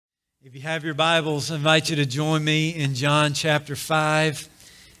If you have your Bibles, I invite you to join me in John chapter 5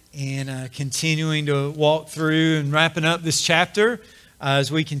 and continuing to walk through and wrapping up this chapter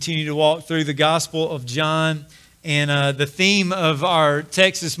as we continue to walk through the Gospel of John. And the theme of our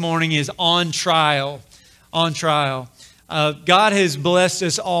text this morning is on trial. On trial. God has blessed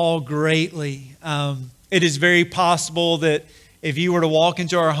us all greatly. It is very possible that if you were to walk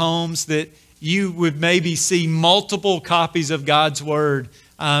into our homes that you would maybe see multiple copies of God's Word.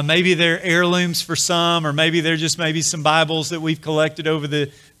 Maybe they're heirlooms for some, or maybe they're just maybe some Bibles that we've collected over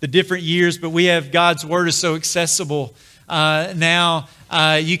the different years. But we have God's Word is so accessible. Now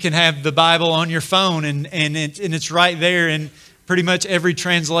you can have the Bible on your phone, and it's right there in pretty much every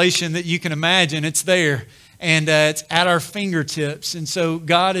translation that you can imagine. It's there, and it's at our fingertips. And so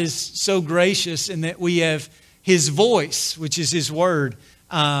God is so gracious in that we have His voice, which is His Word,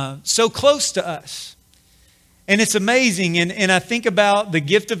 so close to us. And it's amazing, and I think about the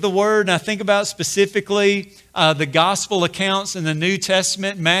gift of the Word, and I think about specifically the gospel accounts in the New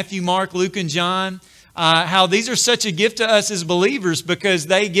Testament, Matthew, Mark, Luke, and John, how these are such a gift to us as believers because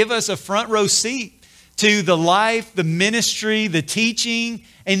they give us a front row seat to the life, the ministry, the teaching,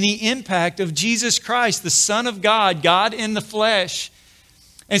 and the impact of Jesus Christ, the Son of God, God in the flesh.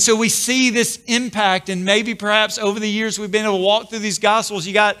 And so we see this impact, and maybe perhaps over the years we've been able to walk through these Gospels.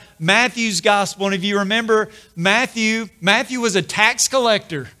 You got Matthew's Gospel, and if you remember Matthew was a tax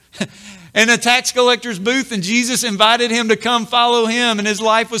collector in a tax collector's booth, and Jesus invited him to come follow him, and his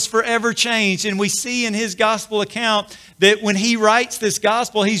life was forever changed. And we see in his Gospel account that when he writes this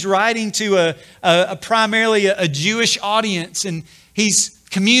Gospel, he's writing to primarily a Jewish audience, and he's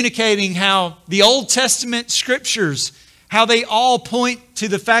communicating how the Old Testament Scriptures, how they all point to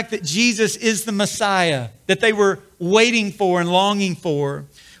the fact that Jesus is the Messiah that they were waiting for and longing for.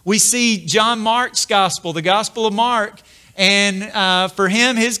 We see John Mark's gospel, the Gospel of Mark, and for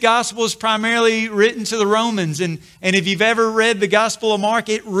him, his gospel is primarily written to the Romans. And if you've ever read the Gospel of Mark,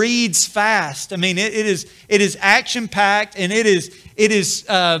 it reads fast. I mean, it is action-packed, and it is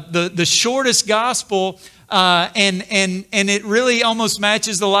the shortest gospel. And it really almost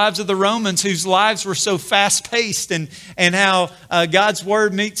matches the lives of the Romans, whose lives were so fast-paced, and how God's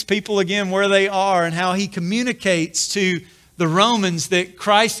Word meets people again where they are, and how He communicates to the Romans that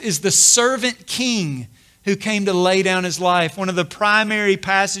Christ is the servant king who came to lay down His life. One of the primary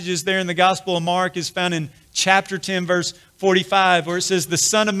passages there in the Gospel of Mark is found in chapter 10, verse 45, where it says, "The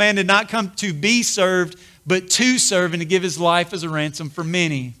Son of Man did not come to be served, but to serve and to give His life as a ransom for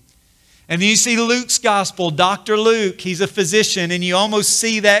many." And then you see Luke's gospel, Dr. Luke, he's a physician, and you almost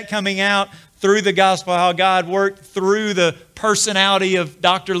see that coming out through the gospel, how God worked through the personality of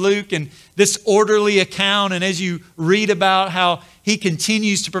Dr. Luke and this orderly account. And as you read about how he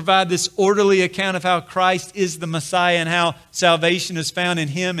continues to provide this orderly account of how Christ is the Messiah and how salvation is found in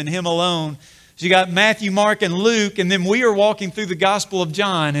Him and Him alone. So you got Matthew, Mark, and Luke, and then we are walking through the Gospel of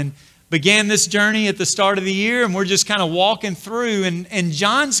John, and began this journey at the start of the year, and we're just kind of walking through. And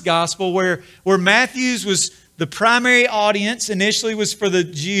John's gospel, where Matthew's was the primary audience, initially was for the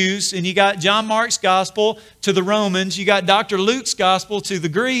Jews, and you got John Mark's gospel to the Romans, you got Dr. Luke's gospel to the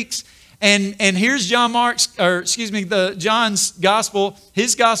Greeks, and here's John's gospel.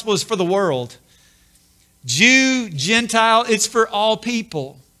 His gospel is for the world. Jew, Gentile, it's for all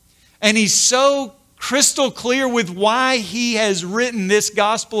people. And he's so crystal clear with why he has written this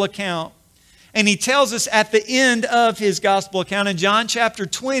gospel account. And he tells us at the end of his gospel account in John chapter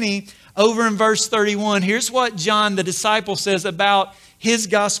 20, over in verse 31, here's what John the disciple says about his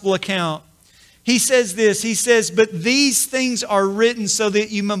gospel account. He says this, he says, "But these things are written so that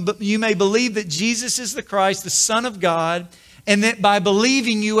you may believe that Jesus is the Christ, the Son of God, and that by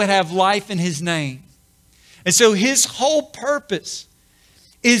believing you would have life in His name." And so his whole purpose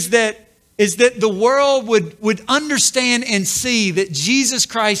is that the world would understand and see that Jesus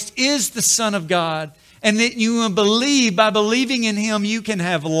Christ is the Son of God, and that you will believe, by believing in Him, you can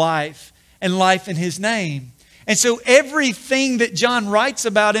have life, and life in His name. And so everything that John writes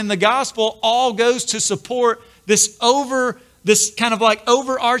about in the gospel all goes to support this kind of like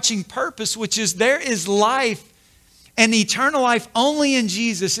overarching purpose, which is there is life and eternal life only in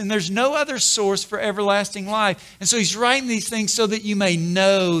Jesus, and there's no other source for everlasting life. And so he's writing these things so that you may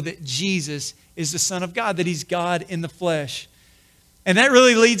know that Jesus is the Son of God, that He's God in the flesh. And that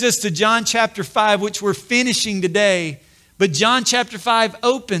really leads us to John chapter 5, which we're finishing today. But John chapter 5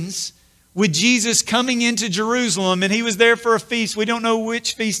 opens with Jesus coming into Jerusalem, and He was there for a feast. We don't know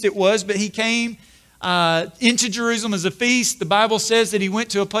which feast it was, but He came into Jerusalem as a feast. The Bible says that He went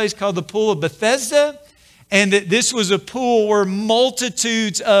to a place called the Pool of Bethesda, and that this was a pool where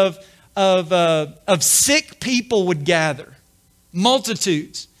multitudes of sick people would gather.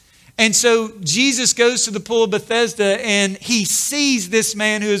 Multitudes. And so Jesus goes to the pool of Bethesda and he sees this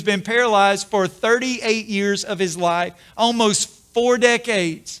man who has been paralyzed for 38 years of his life, almost 4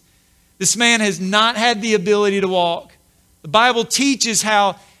 decades. This man has not had the ability to walk. The Bible teaches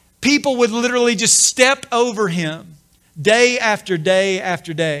how people would literally just step over him day after day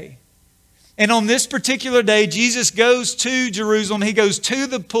after day. And on this particular day, Jesus goes to Jerusalem. He goes to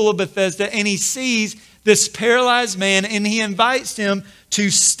the pool of Bethesda and he sees this paralyzed man and he invites him to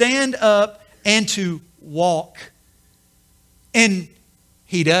stand up and to walk. And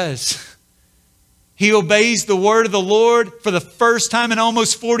he does. He obeys the word of the Lord. For the first time in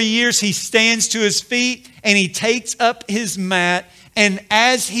almost 40 years, he stands to his feet and he takes up his mat. And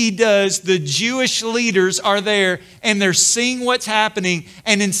as he does, the Jewish leaders are there and they're seeing what's happening.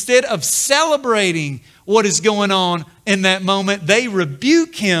 And instead of celebrating what is going on in that moment, they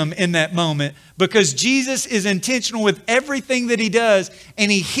rebuke him in that moment, because Jesus is intentional with everything that he does.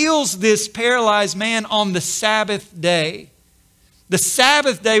 And he heals this paralyzed man on the Sabbath day. The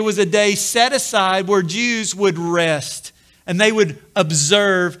Sabbath day was a day set aside where Jews would rest and they would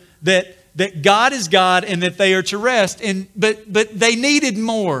observe that God is God and that they are to rest. But they needed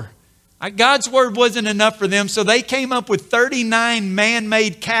more. God's word wasn't enough for them, so they came up with 39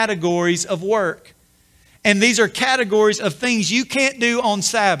 man-made categories of work. And these are categories of things you can't do on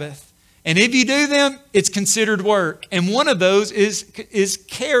Sabbath. And if you do them, it's considered work. And one of those is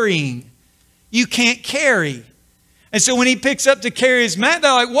carrying. You can't carry. And so when he picks up to carry his mat,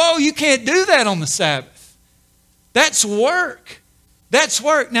 they're like, whoa, you can't do that on the Sabbath. That's work. That's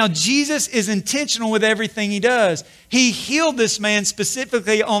work. Now, Jesus is intentional with everything he does. He healed this man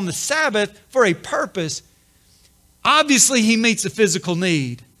specifically on the Sabbath for a purpose. Obviously, he meets a physical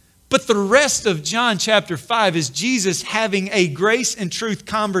need. But the rest of John chapter 5 is Jesus having a grace and truth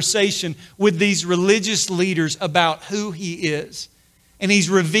conversation with these religious leaders about who he is. And he's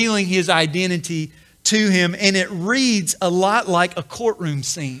revealing his identity to him. And it reads a lot like a courtroom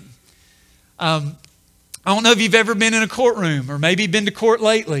scene. I don't know if you've ever been in a courtroom or maybe been to court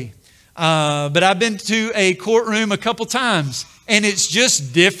lately. But I've been to a courtroom a couple times. And it's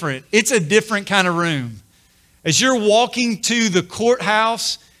just different. It's a different kind of room. As you're walking to the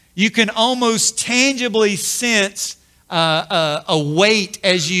courthouse, you can almost tangibly sense a weight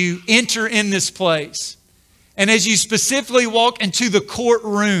as you enter in this place. And as you specifically walk into the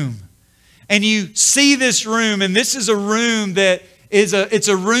courtroom and you see this room, and this is a room that it's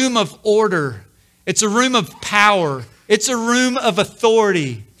a room of order. It's a room of power. It's a room of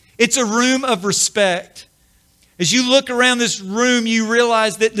authority. It's a room of respect. As you look around this room, you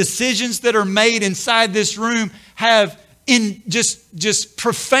realize that decisions that are made inside this room have in just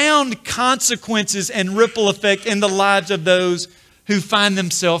profound consequences and ripple effect in the lives of those who find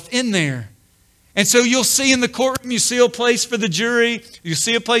themselves in there. And so you'll see in the courtroom, you see a place for the jury, you'll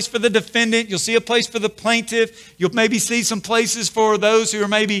see a place for the defendant, you'll see a place for the plaintiff, you'll maybe see some places for those who are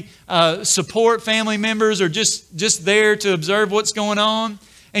maybe support family members or just there to observe what's going on.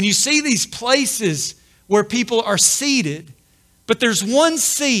 And you see these places where people are seated, but there's one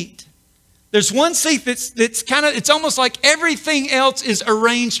seat. There's one seat that's kind of, it's almost like everything else is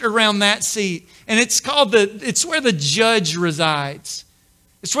arranged around that seat. And it's where the judge resides.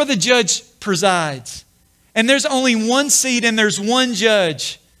 It's where the judge presides. And there's only one seat and there's one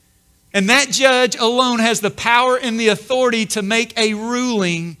judge. And that judge alone has the power and the authority to make a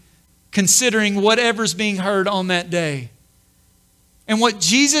ruling considering whatever's being heard on that day. And what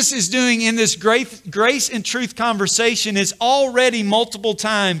Jesus is doing in this grace and truth conversation is already multiple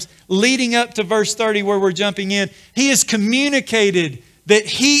times leading up to verse 30 where we're jumping in. He has communicated that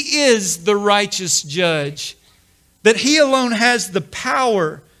he is the righteous judge, that he alone has the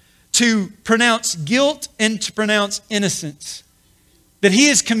power to pronounce guilt and to pronounce innocence. That he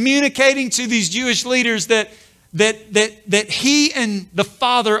is communicating to these Jewish leaders that he and the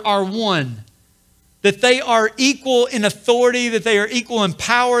Father are one. That they are equal in authority, that they are equal in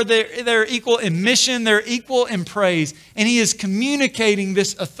power, they're equal in mission, they're equal in praise. And he is communicating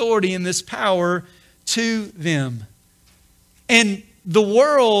this authority and this power to them. And the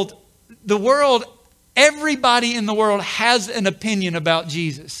world, everybody in the world has an opinion about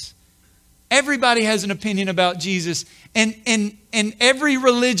Jesus. Everybody has an opinion about Jesus. And every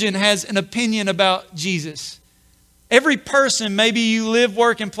religion has an opinion about Jesus. Every person maybe you live,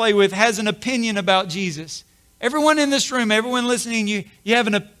 work, and play with has an opinion about Jesus. Everyone in this room, everyone listening, you have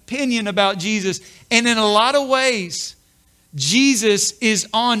an opinion about Jesus. And in a lot of ways, Jesus is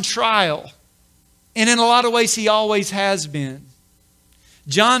on trial. And in a lot of ways, he always has been.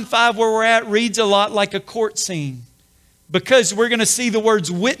 John 5, where we're at, reads a lot like a court scene. Because we're going to see the words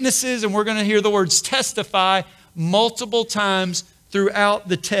witnesses and we're going to hear the words testify multiple times throughout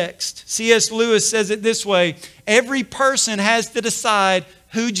the text. C.S. Lewis says it this way: every person has to decide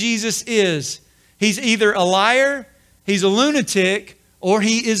who Jesus is. He's either a liar, he's a lunatic, or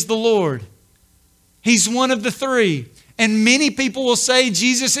he is the Lord. He's one of the three. And many people will say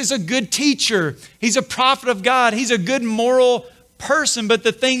Jesus is a good teacher. He's a prophet of God. He's a good moral person. But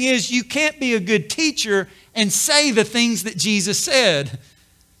the thing is, you can't be a good teacher and say the things that Jesus said,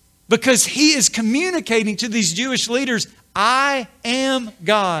 because he is communicating to these Jewish leaders, I am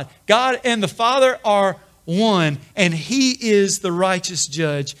God. God and the Father are one, and he is the righteous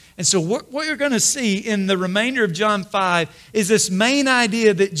judge. And so what you're going to see in the remainder of John 5 is this main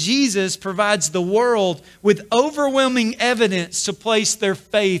idea that Jesus provides the world with overwhelming evidence to place their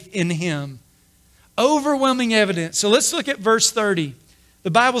faith in him. Overwhelming evidence. So let's look at verse 30.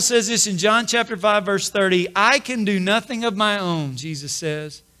 The Bible says this in John chapter 5, verse 30. I can do nothing of my own, Jesus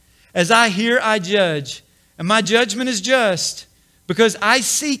says. As I hear, I judge, and my judgment is just, because I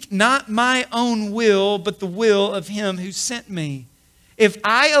seek not my own will, but the will of him who sent me. If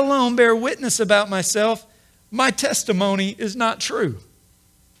I alone bear witness about myself, my testimony is not true.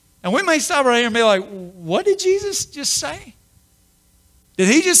 And we may stop right here and be like, what did Jesus just say? Did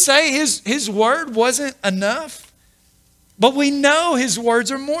he just say his word wasn't enough? But we know his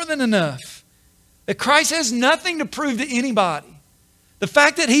words are more than enough. That Christ has nothing to prove to anybody. The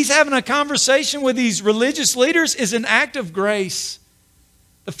fact that he's having a conversation with these religious leaders is an act of grace.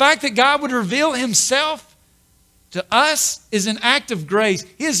 The fact that God would reveal himself to us is an act of grace.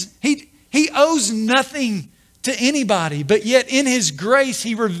 He owes nothing to anybody, but yet in his grace,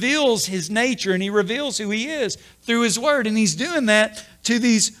 he reveals his nature and he reveals who he is through his word. And he's doing that to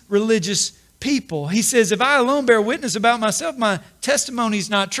these religious people. He says, if I alone bear witness about myself, my testimony is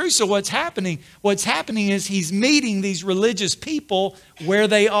not true. So what's happening? What's happening is he's meeting these religious people where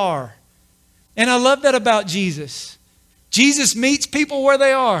they are. And I love that about Jesus. Jesus meets people where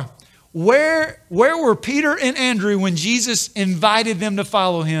they are. Where were Peter and Andrew when Jesus invited them to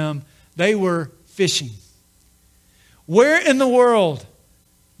follow him? They were fishing. Where in the world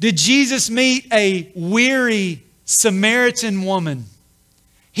did Jesus meet a weary Samaritan woman?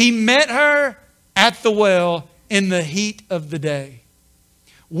 He met her at the well in the heat of the day.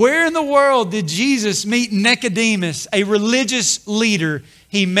 Where in the world did Jesus meet Nicodemus, a religious leader?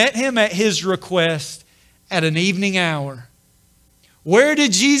 He met him at his request at an evening hour. Where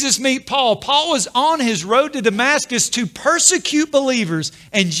did Jesus meet Paul? Paul was on his road to Damascus to persecute believers,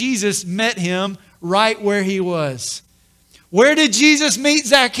 and Jesus met him right where he was. Where did Jesus meet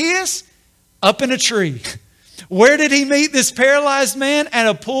Zacchaeus? Up in a tree. Where did he meet this paralyzed man? At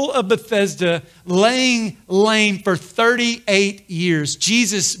a pool of Bethesda, laying lame for 38 years.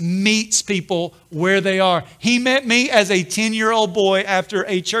 Jesus meets people where they are. He met me as a 10-year-old boy after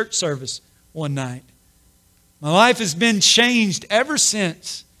a church service one night. My life has been changed ever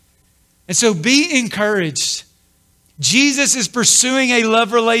since. And so be encouraged. Jesus is pursuing a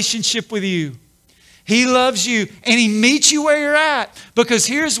love relationship with you. He loves you and he meets you where you're at. Because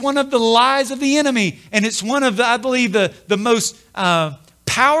here's one of the lies of the enemy. And it's one of, I believe, the most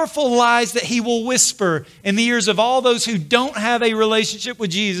powerful lies that he will whisper in the ears of all those who don't have a relationship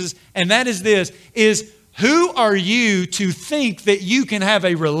with Jesus. And that is this, is who are you to think that you can have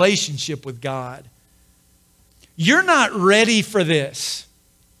a relationship with God? You're not ready for this.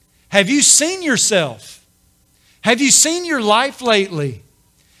 Have you seen yourself? Have you seen your life lately?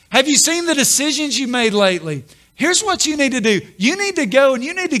 Have you seen the decisions you made lately? Here's what you need to do. You need to go and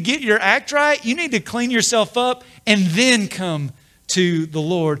you need to get your act right. You need to clean yourself up and then come to the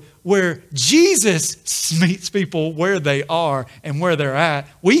Lord, where Jesus meets people where they are and where they're at.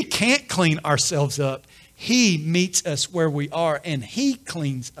 We can't clean ourselves up. He meets us where we are and he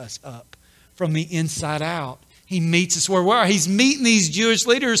cleans us up from the inside out. He meets us where we are. He's meeting these Jewish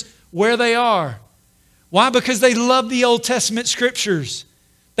leaders where they are. Why? Because they love the Old Testament scriptures.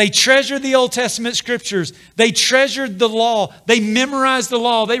 They treasured the Old Testament scriptures. They treasured the law. They memorized the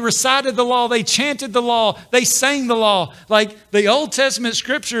law. They recited the law. They chanted the law. They sang the law. Like the Old Testament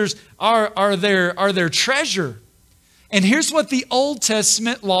scriptures are their treasure. And here's what the Old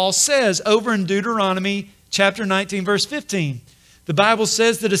Testament law says over in Deuteronomy chapter 19, verse 15. The Bible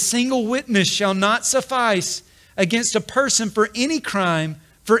says that a single witness shall not suffice against a person for any crime,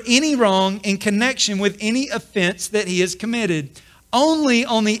 for any wrong in connection with any offense that he has committed. Only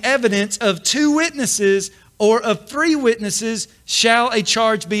on the evidence of 2 witnesses or of 3 witnesses shall a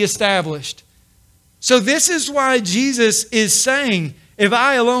charge be established. So this is why Jesus is saying, if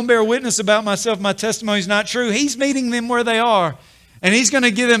I alone bear witness about myself, my testimony is not true. He's meeting them where they are. And he's going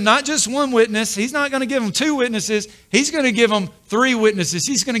to give them not just 1 witness. He's not going to give them 2 witnesses. He's going to give them 3 witnesses.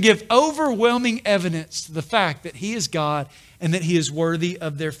 He's going to give overwhelming evidence to the fact that he is God and that he is worthy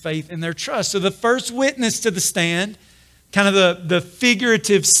of their faith and their trust. So the first witness to the stand, kind of the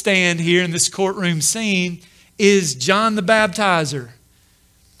figurative stand here in this courtroom scene, is John the Baptizer.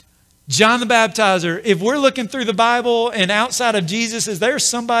 John the Baptizer. If we're looking through the Bible and outside of Jesus, is there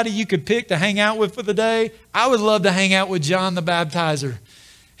somebody you could pick to hang out with for the day? I would love to hang out with John the Baptizer.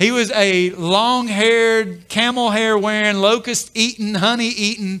 He was a long-haired, camel hair wearing, locust-eating,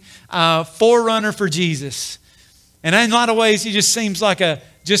 honey-eating forerunner for Jesus. And in a lot of ways, he just seems like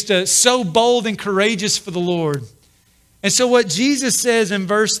so bold and courageous for the Lord. And so what Jesus says in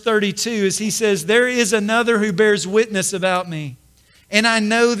verse 32 is he says, there is another who bears witness about me. And I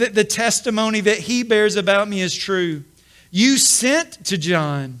know that the testimony that he bears about me is true. You sent to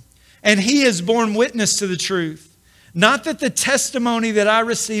John, and he has borne witness to the truth. Not that the testimony that I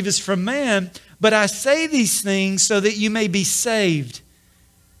receive is from man, but I say these things so that you may be saved.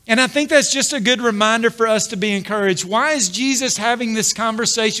 And I think that's just a good reminder for us to be encouraged. Why is Jesus having this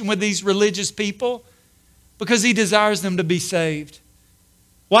conversation with these religious people? Because he desires them to be saved.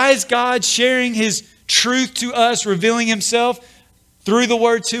 Why is God sharing his truth to us, revealing himself through the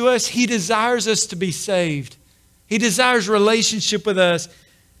word to us? He desires us to be saved. He desires relationship with us.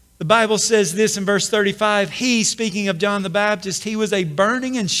 The Bible says this in verse 35, he, speaking of John the Baptist, he was a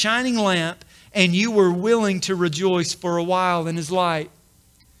burning and shining lamp, and you were willing to rejoice for a while in his light.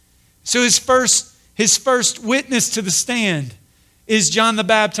 So his first witness to the stand is John the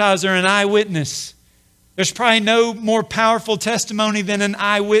Baptizer, an eyewitness. There's probably no more powerful testimony than an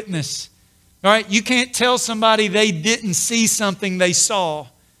eyewitness. All right, you can't tell somebody they didn't see something they saw.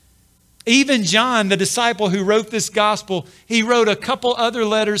 Even John, the disciple who wrote this gospel, he wrote a couple other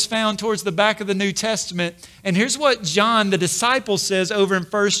letters found towards the back of the New Testament. And here's what John, the disciple, says over in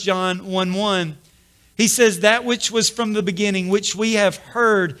 1 John 1:1. He says, that which was from the beginning, which we have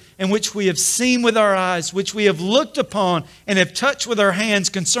heard and which we have seen with our eyes, which we have looked upon and have touched with our hands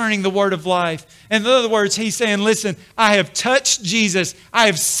concerning the word of life. In other words, he's saying, listen, I have touched Jesus. I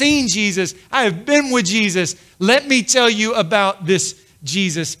have seen Jesus. I have been with Jesus. Let me tell you about this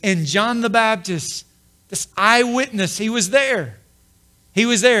Jesus. And John the Baptist, this eyewitness, he was there. He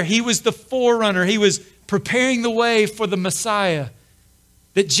was there. He was the forerunner. He was preparing the way for the Messiah.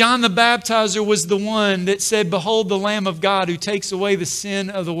 That John the Baptizer was the one that said, behold the Lamb of God who takes away the sin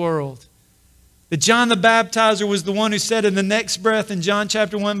of the world. That John the Baptizer was the one who said in the next breath in John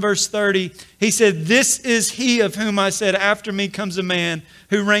chapter 1 verse 30, he said, this is he of whom I said, after me comes a man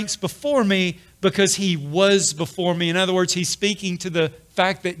who ranks before me because he was before me. In other words, he's speaking to the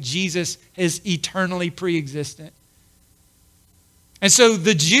fact that Jesus is eternally pre-existent. And so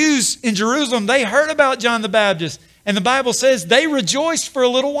the Jews in Jerusalem, they heard about John the Baptist. And the Bible says they rejoiced for a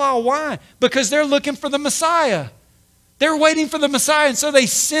little while. Why? Because they're looking for the Messiah. They're waiting for the Messiah. And so they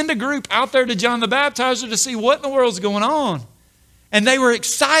send a group out there to John the Baptizer to see what in the world's going on. And they were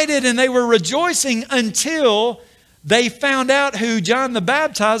excited and they were rejoicing until they found out who John the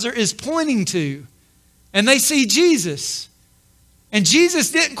Baptizer is pointing to. And they see Jesus. And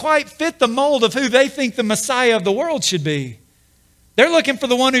Jesus didn't quite fit the mold of who they think the Messiah of the world should be. They're looking for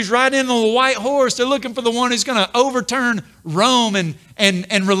the one who's riding on the white horse. They're looking for the one who's going to overturn Rome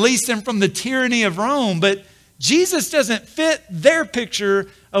and release them from the tyranny of Rome. But Jesus doesn't fit their picture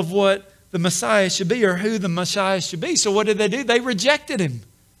of what the Messiah should be or who the Messiah should be. So what did they do? They rejected him.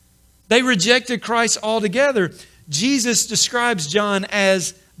 They rejected Christ altogether. Jesus describes John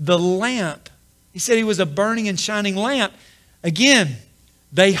as the lamp. He said he was a burning and shining lamp. Again,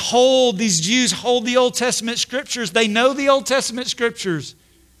 these Jews hold the Old Testament scriptures. They know the Old Testament scriptures.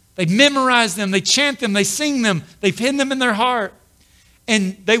 They memorize them. They chant them. They sing them. They've hidden them in their heart.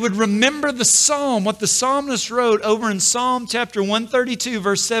 And they would remember the psalm, what the psalmist wrote over in Psalm chapter 132,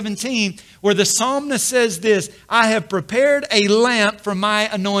 verse 17, where the psalmist says this, I have prepared a lamp for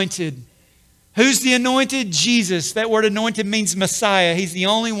my anointed. Who's the anointed? Jesus. That word anointed means Messiah. He's the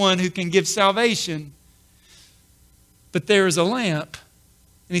only one who can give salvation. But there is a lamp.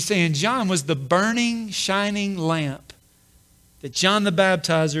 And he's saying John was the burning, shining lamp. That John the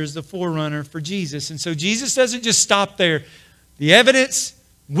Baptizer is the forerunner for Jesus. And so Jesus doesn't just stop there. The evidence,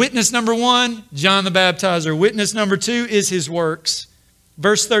 witness number 1, John the Baptizer. Witness number 2 is his works.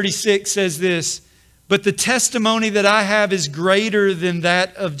 Verse 36 says this, but the testimony that I have is greater than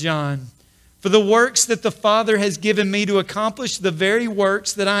that of John. For the works that the Father has given me to accomplish, the very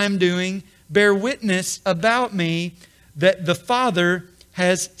works that I am doing, bear witness about me that the Father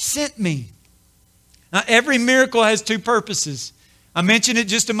has sent me. Now, every miracle has 2 purposes. I mentioned it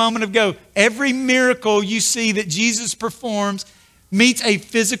just a moment ago. Every miracle you see that Jesus performs meets a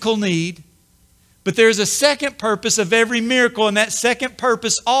physical need. But there's a second purpose of every miracle, and that second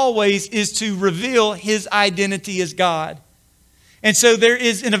purpose always is to reveal his identity as God. And so there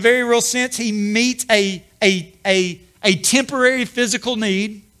is, in a very real sense, he meets a temporary physical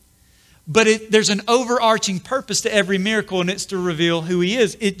need, but there's an overarching purpose to every miracle, and it's to reveal who he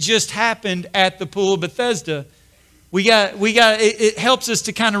is. It just happened at the Pool of Bethesda. It helps us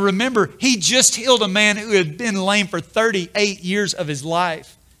to kind of remember, he just healed a man who had been lame for 38 years of his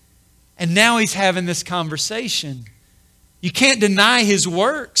life. And now he's having this conversation. You can't deny his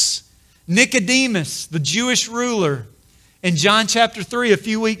works. Nicodemus, the Jewish ruler, in John chapter 3, a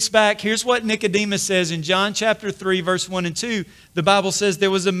few weeks back, here's what Nicodemus says in John chapter 3, verse 1 and 2. The Bible says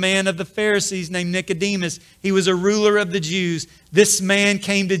there was a man of the Pharisees named Nicodemus. He was a ruler of the Jews. This man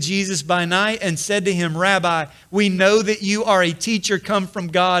came to Jesus by night and said to him, Rabbi, we know that you are a teacher come from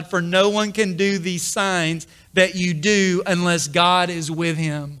God, for no one can do these signs that you do unless God is with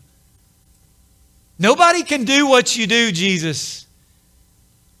him. Nobody can do what you do, Jesus.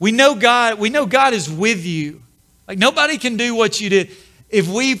 We know God is with you. Like nobody can do what you did. If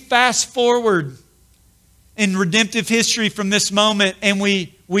we fast forward in redemptive history from this moment and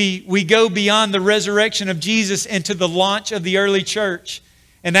we go beyond the resurrection of Jesus into the launch of the early church.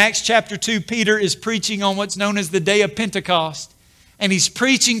 In Acts chapter 2, Peter is preaching on what's known as the day of Pentecost. And he's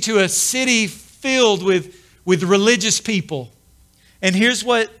preaching to a city filled with religious people. And here's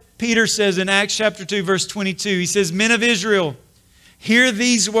what Peter says in Acts chapter 2, verse 22. He says, Men of Israel, hear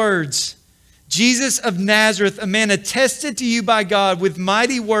these words. Jesus of Nazareth, a man attested to you by God with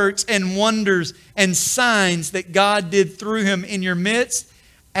mighty works and wonders and signs that God did through him in your midst,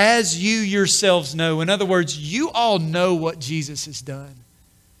 as you yourselves know. In other words, you all know what Jesus has done.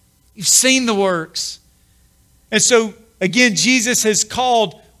 You've seen the works. And so, again, Jesus has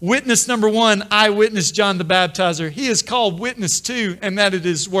called witness number 1, eyewitness John the Baptizer. He has called witness 2, and that is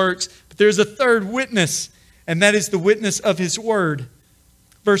his works. But there's a third witness, and that is the witness of his word.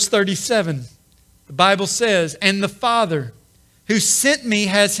 Verse 37. The Bible says, and the Father who sent me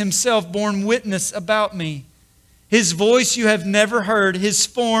has himself borne witness about me. His voice you have never heard, his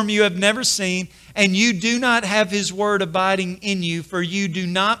form you have never seen, and you do not have his word abiding in you, for you do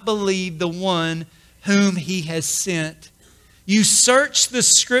not believe the one whom he has sent. You search the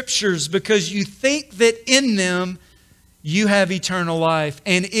scriptures because you think that in them you have eternal life,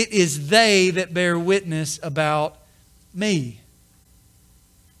 and it is they that bear witness about me.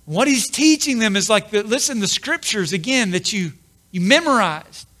 What he's teaching them is like, the scriptures, again, that you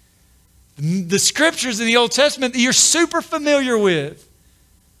memorized. The scriptures in the Old Testament that you're super familiar with.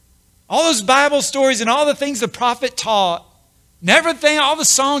 All those Bible stories and all the things the prophet taught. And everything, all the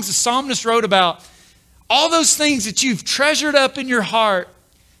songs the psalmist wrote about. All those things that you've treasured up in your heart.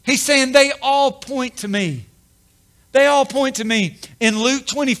 He's saying they all point to me. They all point to me. In Luke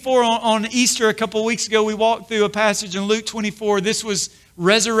 24 on Easter a couple of weeks ago, we walked through a passage in Luke 24. This was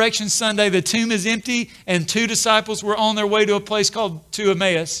Resurrection Sunday. The tomb is empty and 2 disciples were on their way to a place called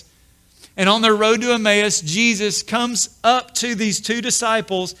Emmaus. And on their road to Emmaus, Jesus comes up to these 2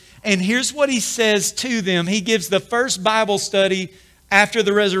 disciples, and here's what he says to them. He gives the first Bible study after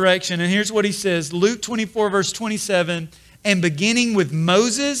the resurrection, and here's what he says. Luke 24, verse 27, and beginning with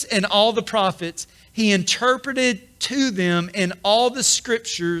Moses and all the prophets, he interpreted to them in all the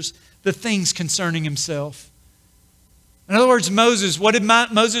scriptures the things concerning himself. In other words, Moses, what did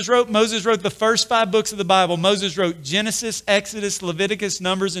Moses wrote? Moses wrote the first 5 books of the Bible. Moses wrote Genesis, Exodus, Leviticus,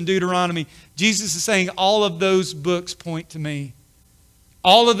 Numbers, and Deuteronomy. Jesus is saying all of those books point to me.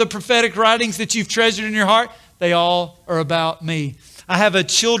 All of the prophetic writings that you've treasured in your heart, they all are about me. I have a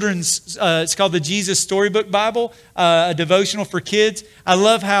children's, it's called the Jesus Storybook Bible, a devotional for kids. I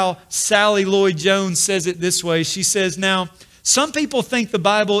love how Sally Lloyd Jones says it this way. She says, now, some people think the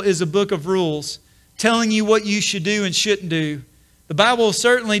Bible is a book of rules, telling you what you should do and shouldn't do. The Bible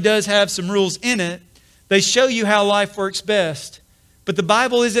certainly does have some rules in it. They show you how life works best. But the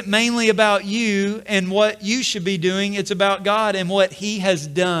Bible isn't mainly about you and what you should be doing. It's about God and what He has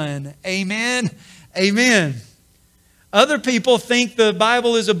done. Amen? Amen. Other people think the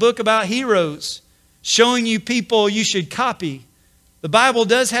Bible is a book about heroes, showing you people you should copy. The Bible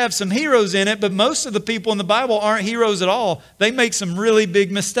does have some heroes in it, but most of the people in the Bible aren't heroes at all. They make some really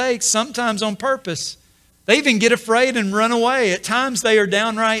big mistakes, sometimes on purpose. They even get afraid and run away. At times they are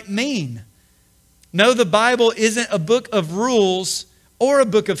downright mean. No, the Bible isn't a book of rules or a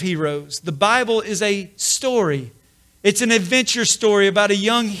book of heroes. The Bible is a story. It's an adventure story about a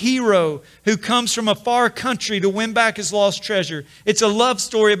young hero who comes from a far country to win back his lost treasure. It's a love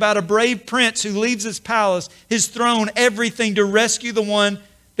story about a brave prince who leaves his palace, his throne, everything to rescue the one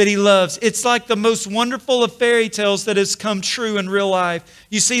that he loves. It's like the most wonderful of fairy tales that has come true in real life.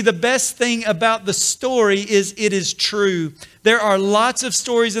 You see, the best thing about the story is it is true. There are lots of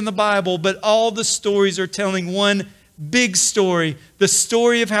stories in the Bible, but all the stories are telling one big story, the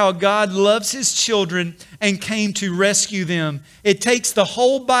story of how God loves His children and came to rescue them. It takes the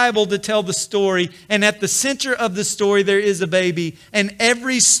whole Bible to tell the story, and at the center of the story there is a baby, and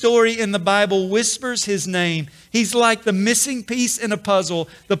every story in the Bible whispers His name. He's like the missing piece in a puzzle,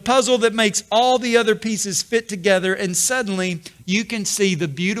 the puzzle that makes all the other pieces fit together, and suddenly you can see the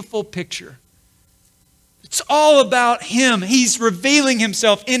beautiful picture. It's all about Him. He's revealing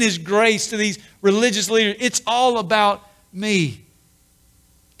Himself in His grace to these religious leaders. It's all about me.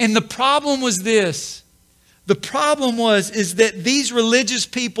 And the problem was this. The problem is that these religious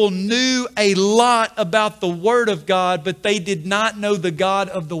people knew a lot about the Word of God, but they did not know the God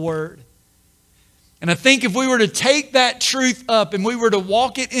of the Word. And I think if we were to take that truth up and we were to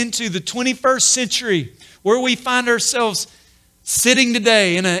walk it into the 21st century, where we find ourselves sitting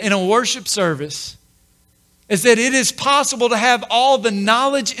today in a worship service, is that it is possible to have all the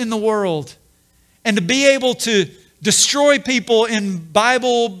knowledge in the world and to be able to destroy people in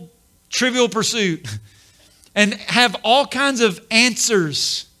Bible Trivial Pursuit and have all kinds of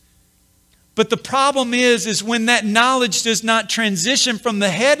answers. But the problem is when that knowledge does not transition from the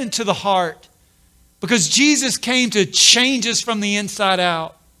head into the heart, because Jesus came to change us from the inside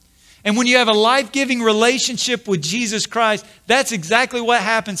out. And when you have a life-giving relationship with Jesus Christ, that's exactly what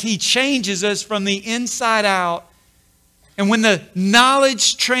happens. He changes us from the inside out. And when the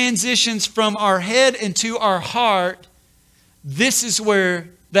knowledge transitions from our head into our heart, this is where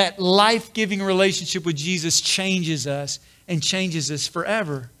that life-giving relationship with Jesus changes us and changes us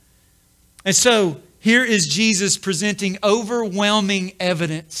forever. And so here is Jesus presenting overwhelming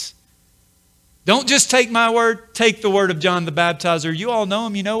evidence. Don't just take my word, take the word of John the Baptizer. You all know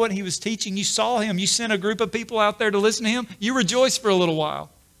him. You know what he was teaching. You saw him. You sent a group of people out there to listen to him. You rejoiced for a little while.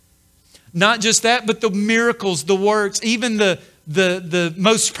 Not just that, but the miracles, the works. Even the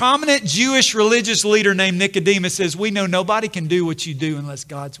most prominent Jewish religious leader named Nicodemus says, we know nobody can do what you do unless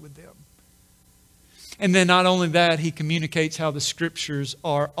God's with them. And then not only that, he communicates how the Scriptures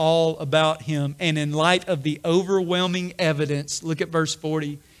are all about him. And in light of the overwhelming evidence, look at verse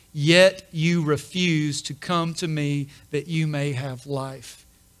 40. Yet you refuse to come to me that you may have life.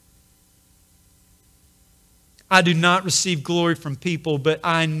 I do not receive glory from people, but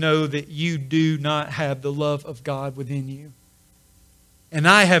I know that you do not have the love of God within you. And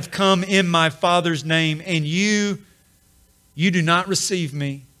I have come in my Father's name, and you do not receive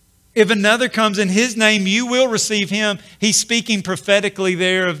me. If another comes in His name, you will receive him. He's speaking prophetically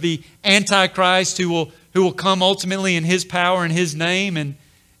there of the Antichrist who will come ultimately in his power and His name.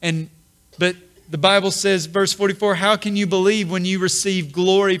 But the Bible says, verse 44, how can you believe when you receive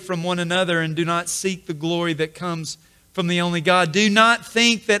glory from one another and do not seek the glory that comes from the only God? Do not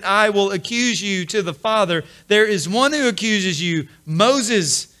think that I will accuse you to the Father. There is one who accuses you,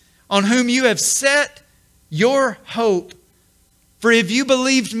 Moses, on whom you have set your hope. For if you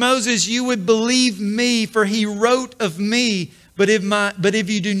believed Moses, you would believe me, for he wrote of me. But if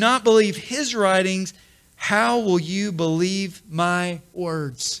you do not believe his writings, how will you believe my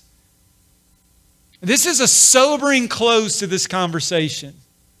words? This is a sobering close to this conversation.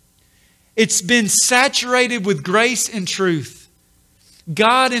 It's been saturated with grace and truth.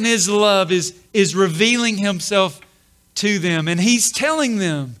 God in His love is revealing Himself to them. And He's telling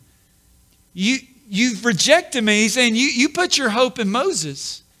them, you've rejected me. He's saying, you put your hope in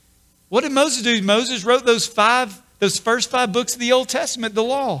Moses. What did Moses do? Moses wrote those first 5 books of the Old Testament, the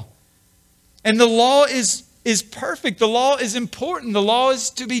law. And the law is perfect. The law is important. The law is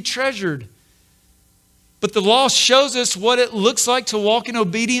to be treasured. But the law shows us what it looks like to walk in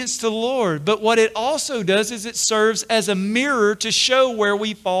obedience to the Lord. But what it also does is it serves as a mirror to show where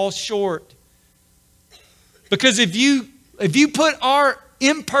we fall short. Because if you put our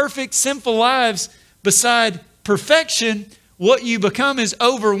imperfect, sinful lives beside perfection, what you become is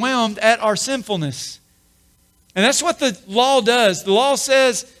overwhelmed at our sinfulness. And that's what the law does. The law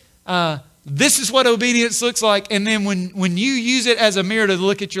says, this is what obedience looks like. And then when you use it as a mirror to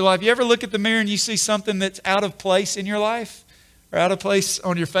look at your life, you ever look at the mirror and you see something that's out of place in your life? Or out of place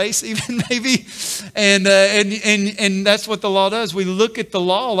on your face even, maybe? And that's what the law does. We look at the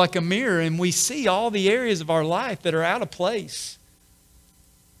law like a mirror and we see all the areas of our life that are out of place,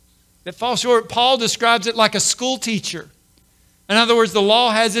 that fall short. Paul describes it like a school teacher. In other words, the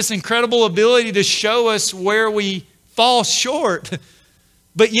law has this incredible ability to show us where we fall short.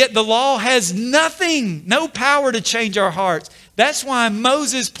 But yet the law has no power to change our hearts. That's why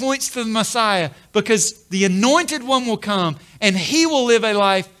Moses points to the Messiah, because the anointed one will come and he will live a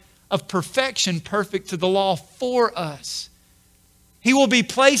life of perfection, perfect to the law for us. He will be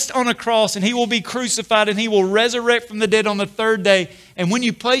placed on a cross and He will be crucified and He will resurrect from the dead on the third day. And when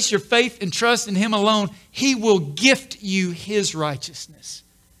you place your faith and trust in Him alone, He will gift you His righteousness.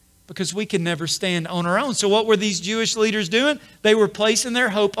 Because we can never stand on our own. So what were these Jewish leaders doing? They were placing their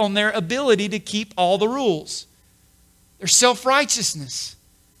hope on their ability to keep all the rules. Their self-righteousness.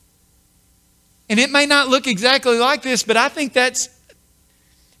 And it may not look exactly like this, but I think that's,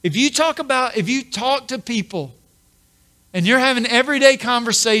 if you talk to people and you're having everyday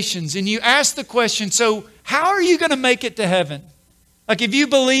conversations and you ask the question, so how are you going to make it to heaven? Like if you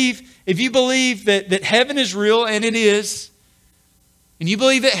believe that heaven is real, and it is, and you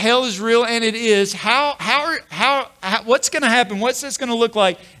believe that hell is real, and it is, what's going to happen? What's this going to look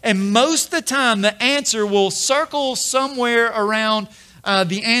like? And most of the time, the answer will circle somewhere around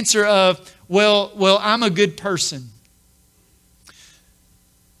the answer of, well, I'm a good person.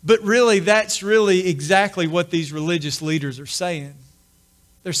 But really, that's really exactly what these religious leaders are saying.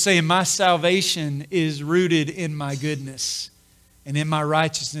 They're saying my salvation is rooted in my goodness and in my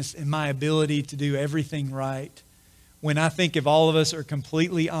righteousness and my ability to do everything right. When I think if all of us are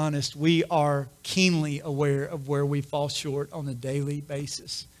completely honest, we are keenly aware of where we fall short on a daily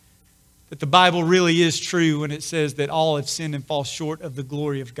basis. That the Bible really is true when it says that all have sinned and fall short of the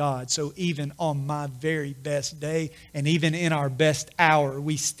glory of God. So even on my very best day and even in our best hour,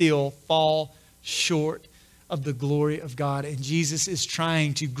 we still fall short of the glory of God. And Jesus is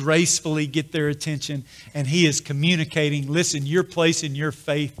trying to gracefully get their attention, and He is communicating, listen, you're placing your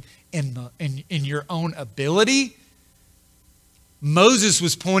faith in your own ability. Moses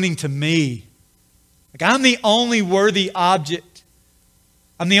was pointing to me. Like, I'm the only worthy object.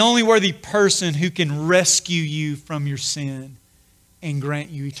 I'm the only worthy person who can rescue you from your sin and grant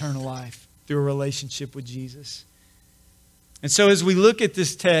you eternal life through a relationship with Jesus. And so as we look at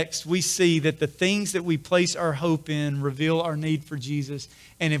this text, we see that the things that we place our hope in reveal our need for Jesus.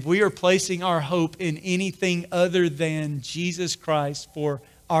 And if we are placing our hope in anything other than Jesus Christ for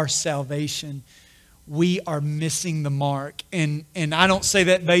our salvation, we are missing the mark. And I don't say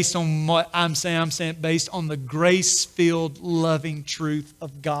that based on what I'm saying. I'm saying it based on the grace-filled, loving truth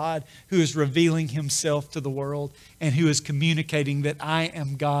of God who is revealing Himself to the world and who is communicating that I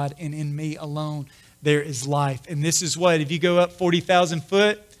am God and in me alone there is life. And this is what, if you go up 40,000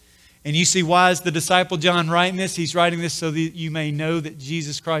 foot and you see why is the disciple John writing this? He's writing this so that you may know that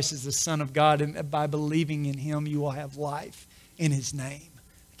Jesus Christ is the Son of God, and that by believing in Him you will have life in His name.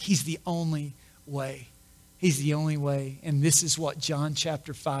 He's the only way. He's the only way. And this is what John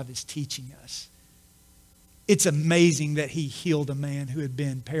chapter 5 is teaching us. It's amazing that He healed a man who had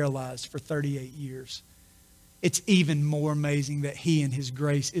been paralyzed for 38 years. It's even more amazing that He in His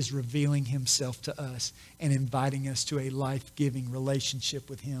grace is revealing Himself to us and inviting us to a life-giving relationship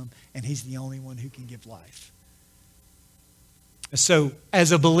with Him. And He's the only one who can give life. So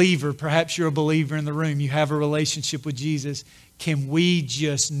as a believer, perhaps you're a believer in the room, you have a relationship with Jesus. Can we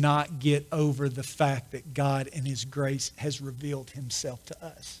just not get over the fact that God in His grace has revealed Himself to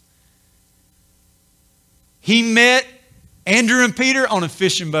us? He met Andrew and Peter on a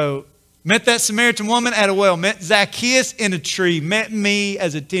fishing boat. Met that Samaritan woman at a well. Met Zacchaeus in a tree. Met me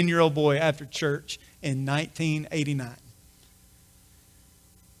as a 10-year-old boy after church in 1989.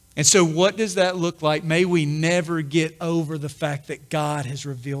 And so what does that look like? May we never get over the fact that God has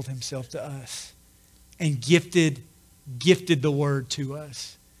revealed Himself to us and gifted the Word to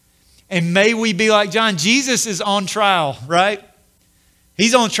us. And may we be like John. Jesus is on trial, right?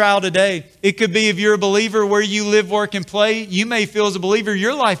 He's on trial today. It could be if you're a believer where you live, work, and play. You may feel as a believer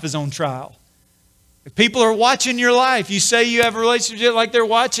your life is on trial. If people are watching your life, you say you have a relationship like they're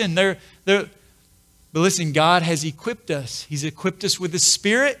watching. But listen, God has equipped us. He's equipped us with His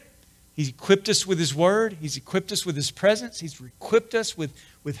Spirit. He's equipped us with His Word. He's equipped us with His presence. He's equipped us with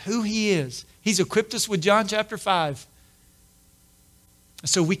who He is. He's equipped us with John chapter 5.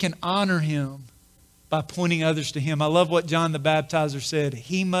 So we can honor Him by pointing others to Him. I love what John the Baptizer said.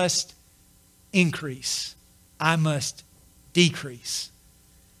 He must increase. I must decrease.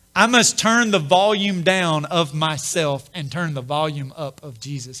 I must turn the volume down of myself and turn the volume up of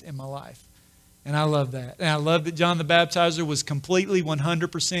Jesus in my life. And I love that. And I love that John the Baptizer was completely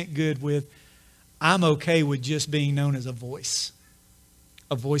 100% good with, I'm okay with just being known as a voice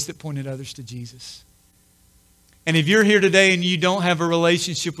that pointed others to Jesus. And if you're here today and you don't have a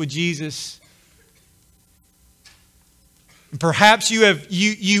relationship with Jesus, perhaps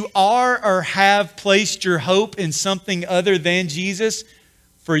you are or have placed your hope in something other than Jesus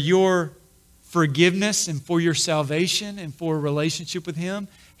for your forgiveness and for your salvation and for a relationship with Him.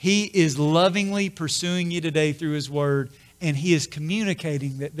 He is lovingly pursuing you today through His Word, and He is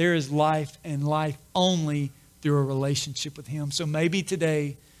communicating that there is life and life only through a relationship with Him. So maybe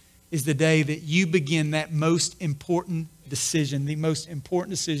today is the day that you begin that most important decision, the most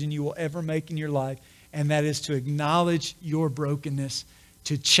important decision you will ever make in your life, and that is to acknowledge your brokenness,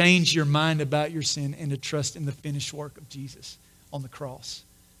 to change your mind about your sin, and to trust in the finished work of Jesus on the cross.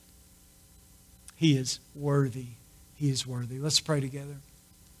 He is worthy. He is worthy. Let's pray together.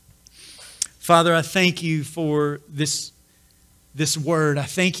 Father, I thank you for this word. I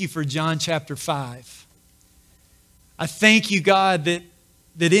thank you for John chapter 5. I thank you, God, that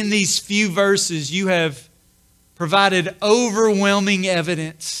in these few verses you have provided overwhelming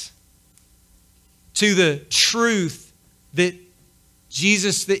evidence to the truth that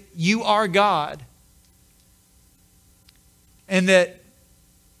Jesus, that you are God, and that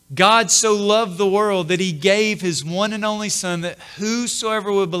God so loved the world that He gave His one and only Son, that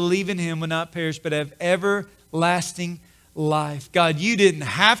whosoever would believe in Him would not perish but have everlasting life. God, you didn't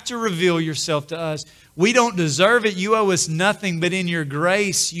have to reveal yourself to us. We don't deserve it. You owe us nothing, but in your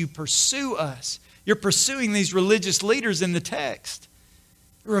grace, you pursue us. You're pursuing these religious leaders in the text,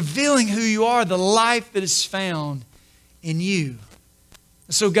 revealing who you are, the life that is found in you.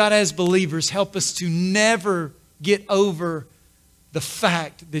 So God, as believers, help us to never get over the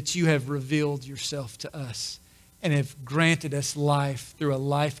fact that you have revealed yourself to us and have granted us life through a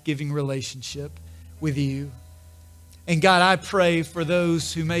life-giving relationship with you. And God, I pray for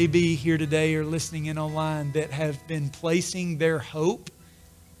those who may be here today or listening in online that have been placing their hope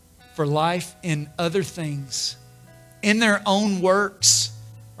for life in other things, in their own works,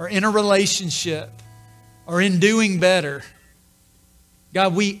 or in a relationship, or in doing better.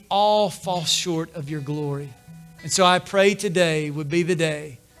 God, we all fall short of your glory. And so I pray today would be the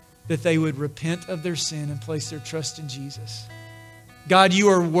day that they would repent of their sin and place their trust in Jesus. God, you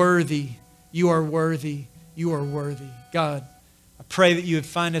are worthy. You are worthy. You are worthy. God, I pray that you would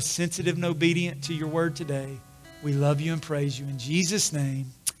find us sensitive and obedient to your word today. We love you and praise you. In Jesus'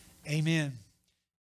 name, amen.